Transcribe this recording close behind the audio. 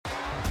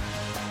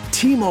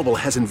T-Mobile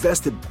has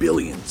invested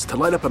billions to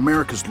light up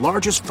America's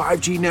largest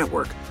 5G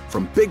network,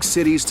 from big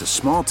cities to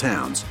small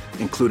towns,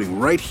 including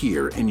right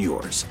here in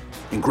yours.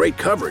 And great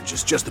coverage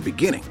is just the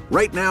beginning.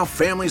 Right now,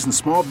 families and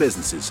small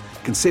businesses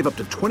can save up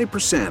to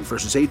 20%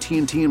 versus AT&T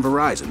and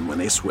Verizon when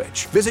they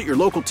switch. Visit your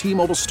local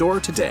T-Mobile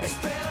store today.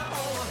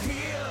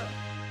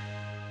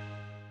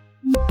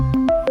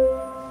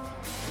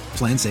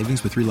 Plan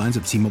savings with 3 lines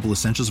of T-Mobile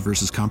Essentials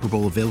versus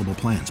comparable available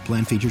plans.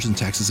 Plan features and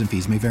taxes and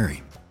fees may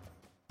vary.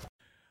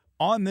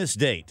 On this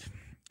date,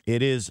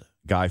 it is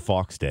Guy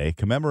Fawkes Day,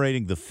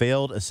 commemorating the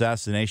failed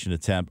assassination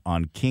attempt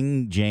on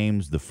King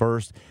James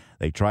I.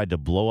 They tried to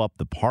blow up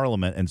the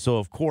Parliament, and so,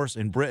 of course,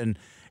 in Britain,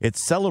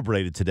 it's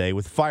celebrated today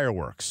with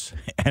fireworks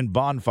and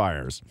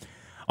bonfires.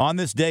 On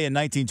this day in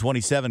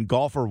 1927,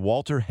 golfer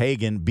Walter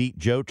Hagen beat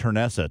Joe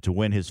Ternessa to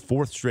win his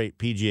 4th straight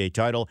PGA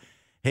title.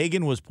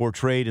 Hagen was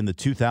portrayed in the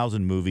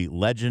 2000 movie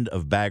Legend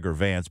of Bagger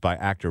Vance by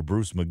actor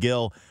Bruce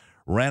McGill.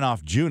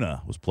 Ranulph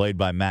Juno was played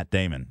by Matt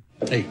Damon.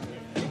 Hey,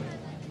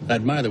 I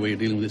admire the way you're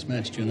dealing with this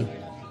match, Juno.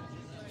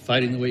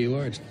 Fighting the way you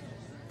are, it's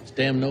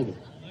damn noble.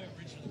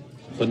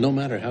 But no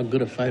matter how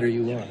good a fighter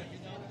you are,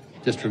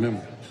 just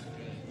remember,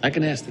 I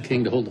can ask the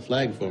king to hold the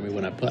flag for me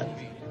when I putt,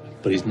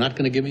 but he's not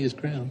going to give me his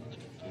crown.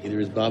 Neither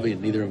is Bobby,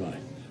 and neither am I.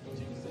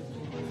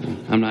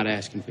 I'm not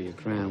asking for your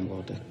crown,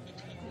 Walter.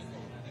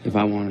 If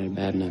I wanted it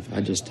bad enough,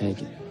 I'd just take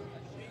it.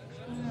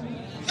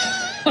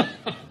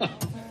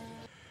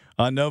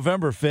 On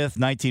November 5th,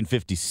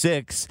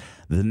 1956,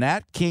 the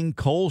Nat King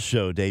Cole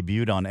Show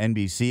debuted on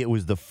NBC. It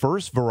was the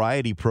first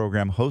variety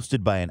program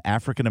hosted by an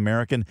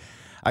African-American.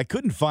 I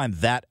couldn't find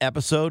that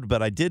episode,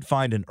 but I did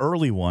find an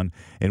early one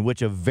in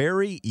which a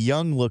very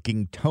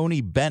young-looking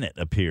Tony Bennett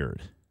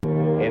appeared.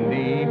 In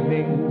the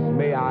evenings,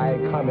 may I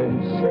come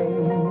and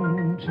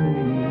sing to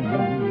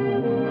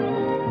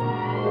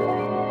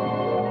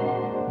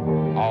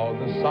you all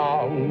the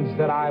songs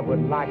that I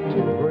would like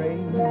to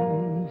bring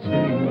to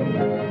you.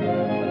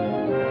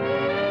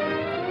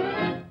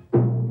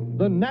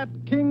 The Nat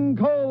King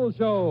Cole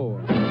Show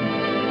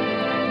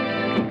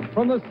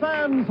from the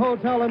Sands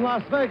Hotel in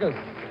Las Vegas,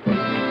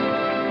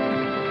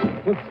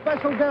 with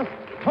special guest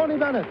Tony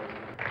Bennett.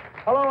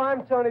 Hello,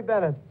 I'm Tony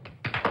Bennett.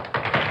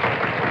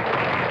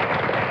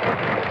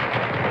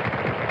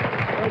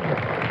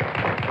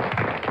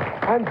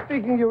 I'm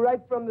speaking to you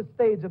right from the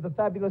stage of the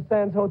fabulous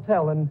Sands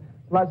Hotel in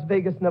Las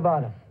Vegas,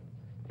 Nevada.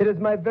 It is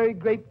my very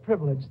great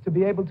privilege to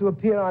be able to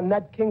appear on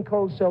Nat King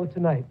Cole's show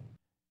tonight.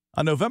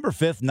 On November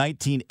 5th,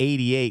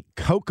 1988,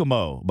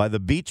 Kokomo by the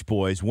Beach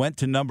Boys went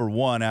to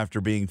 #1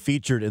 after being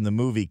featured in the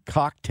movie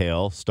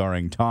Cocktail,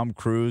 starring Tom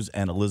Cruise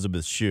and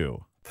Elizabeth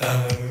Shue.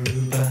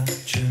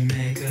 Aruba,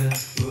 Jamaica,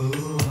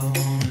 ooh, I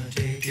wanna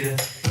take you.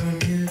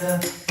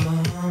 Bermuda,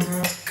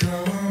 Bahama,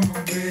 come on,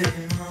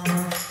 pretty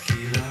mama.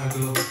 Key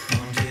Largo,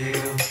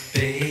 Montego,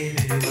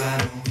 baby, why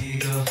don't we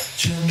go?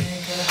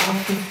 Jamaica,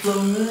 off the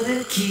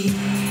Florida Keys.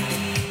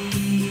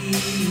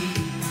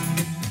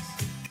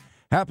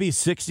 Happy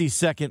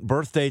 62nd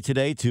birthday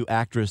today to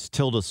actress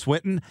Tilda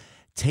Swinton.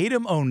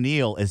 Tatum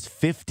O'Neal is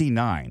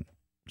 59.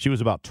 She was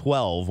about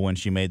 12 when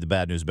she made the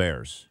Bad News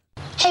Bears.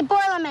 Hey,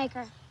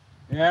 Boilermaker.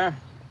 Yeah?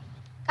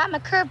 Got my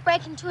curve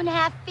breaking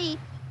 2.5 feet.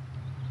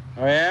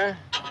 Oh, yeah?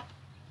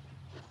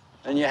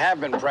 And you have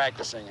been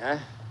practicing, huh?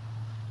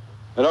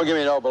 Now, don't give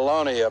me no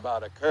baloney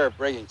about a curve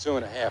breaking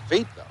 2.5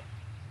 feet, though.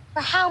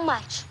 For how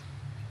much?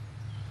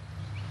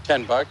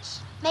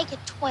 $10. Make it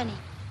 20.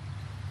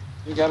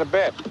 You got a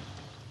bet.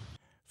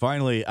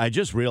 Finally, I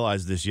just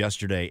realized this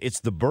yesterday. It's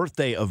the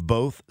birthday of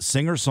both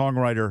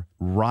singer-songwriter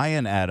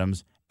Ryan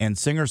Adams and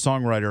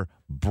singer-songwriter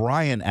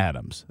Bryan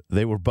Adams.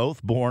 They were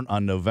both born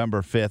on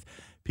November 5th.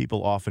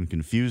 People often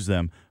confuse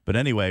them. But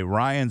anyway,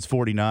 Ryan's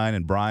 49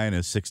 and Bryan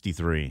is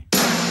 63. I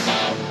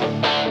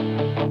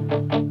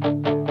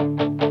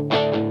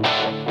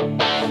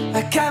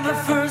got my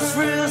first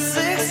real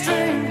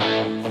 6-string.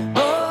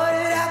 Bought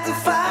it after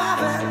 5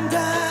 and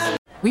dime.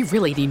 We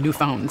really need new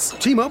phones.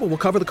 T-Mobile will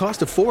cover the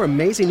cost of 4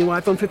 amazing new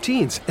iPhone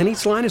 15s, and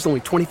each line is only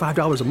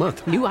 $25 a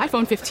month. New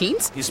iPhone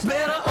 15s? It's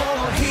better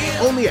over here.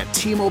 Only at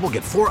T-Mobile,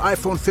 get 4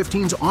 iPhone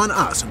 15s on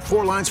us and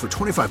 4 lines for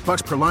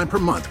 $25 per line per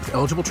month with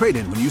eligible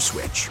trade-in when you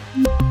switch.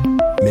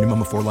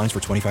 Minimum of 4 lines for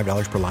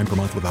 $25 per line per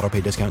month with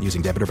autopay discount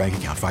using debit or bank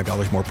account.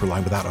 $5 more per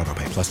line without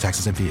autopay, plus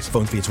taxes and fees.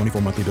 Phone fee at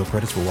 24 monthly bill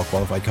credits for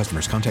well-qualified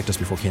customers. Contact us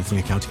before canceling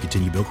account to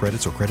continue bill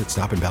credits or credit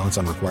stop and balance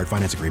on required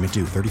finance agreement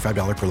due.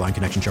 $35 per line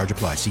connection charge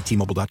applies. See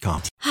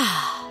T-Mobile.com.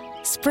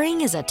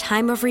 Spring is a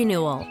time of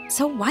renewal,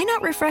 so why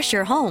not refresh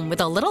your home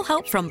with a little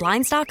help from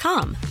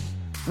Blinds.com?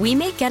 We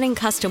make getting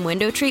custom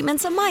window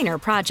treatments a minor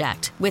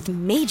project with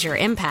major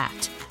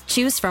impact.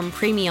 Choose from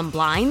premium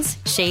blinds,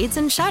 shades,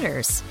 and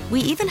shutters.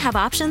 We even have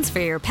options for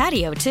your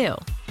patio, too.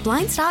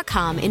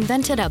 Blinds.com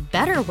invented a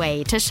better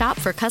way to shop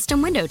for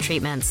custom window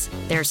treatments.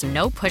 There's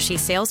no pushy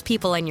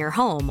salespeople in your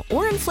home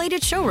or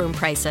inflated showroom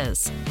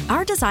prices.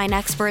 Our design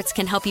experts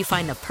can help you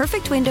find the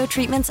perfect window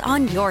treatments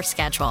on your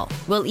schedule.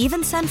 We'll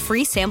even send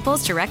free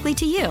samples directly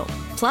to you.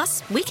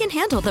 Plus, we can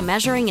handle the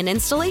measuring and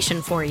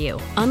installation for you.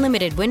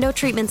 Unlimited window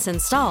treatments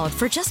installed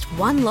for just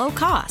one low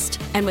cost.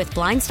 And with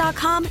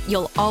Blinds.com,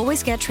 you'll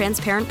always get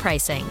transparent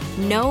pricing.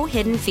 No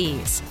hidden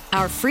fees.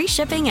 Our free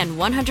shipping and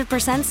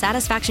 100%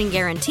 satisfaction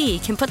guarantee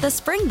can put the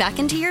spring back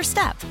into your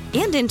step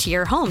and into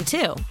your home,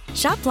 too.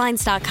 Shop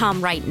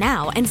Blinds.com right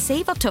now and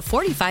save up to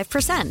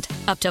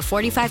 45%. Up to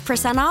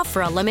 45% off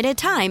for a limited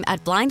time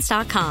at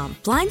Blinds.com.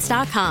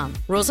 Blinds.com.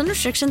 Rules and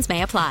restrictions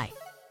may apply.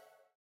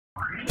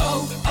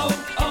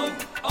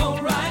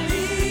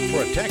 O'Reilly.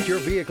 Protect your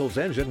vehicle's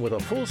engine with a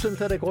full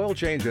synthetic oil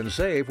change and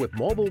save with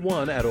Mobil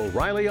 1 at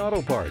O'Reilly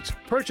Auto Parts.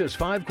 Purchase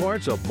 5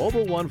 quarts of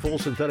Mobil 1 full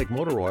synthetic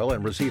motor oil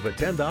and receive a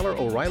 $10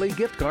 O'Reilly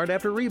gift card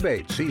after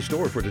rebate. See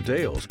store for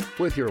details.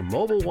 With your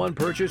Mobil 1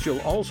 purchase,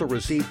 you'll also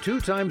receive 2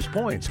 times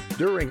points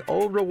during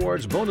O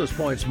Rewards Bonus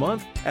Points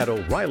Month at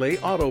O'Reilly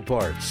Auto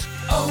Parts.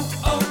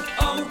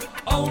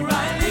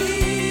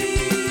 O'Reilly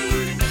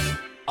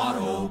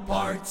Auto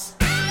Parts.